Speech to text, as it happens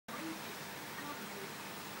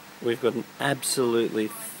We've got an absolutely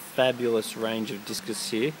fabulous range of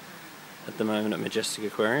discus here at the moment at Majestic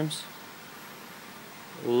Aquariums.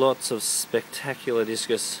 Lots of spectacular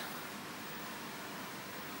discus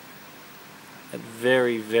at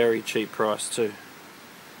very, very cheap price too.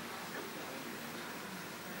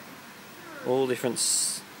 All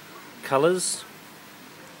different colours,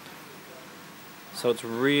 so it's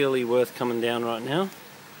really worth coming down right now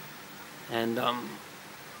and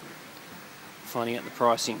finding out the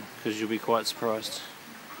pricing, because you'll be quite surprised.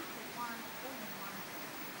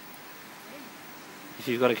 If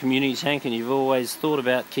you've got a community tank and you've always thought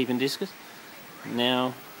about keeping discus,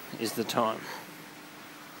 now is the time.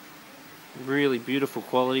 Really beautiful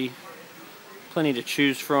quality, plenty to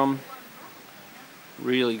choose from,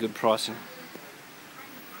 really good pricing.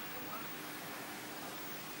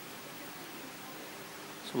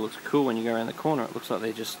 So it looks cool when you go around the corner. It looks like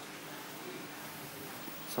they're just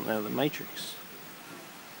something out of the Matrix.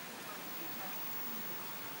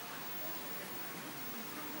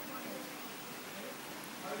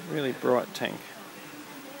 Really bright tank.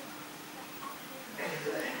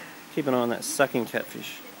 Keep an eye on that sucking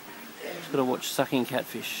catfish. Just got to watch sucking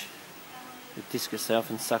catfish with discus. They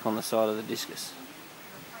often suck on the side of the discus.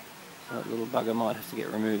 So that little bugger might have to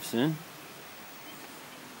get removed soon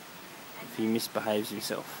if he misbehaves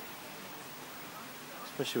himself.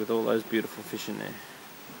 Especially with all those beautiful fish in there.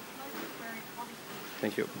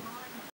 Thank you.